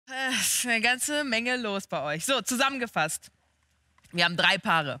Eine ganze Menge los bei euch. So, zusammengefasst. Wir haben 3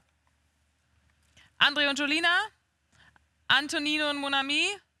 Paare. André und Jolina, Antonino und Monami,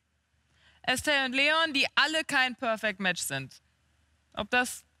 Estelle und Leon, die alle kein Perfect Match sind. Ob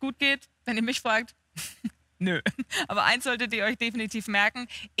das gut geht, wenn ihr mich fragt? Nö. Aber eins solltet ihr euch definitiv merken,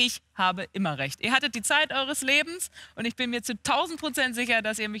 ich habe immer recht. Ihr hattet die Zeit eures Lebens und ich bin mir zu 1000% sicher,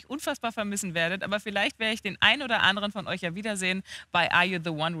 dass ihr mich unfassbar vermissen werdet. Aber vielleicht werde ich den einen oder anderen von euch ja wiedersehen bei Are You The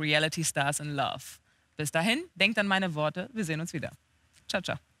One Reality Stars in Love. Bis dahin, denkt an meine Worte. Wir sehen uns wieder. Ciao,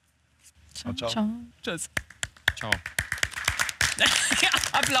 ciao. Ciao, ciao. Ciao. Tschüss. Ciao. Ja,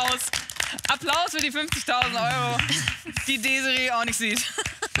 Applaus. Applaus für die 50.000 €, die Desiree auch nicht sieht.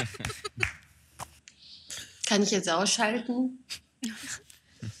 Kann ich jetzt ausschalten?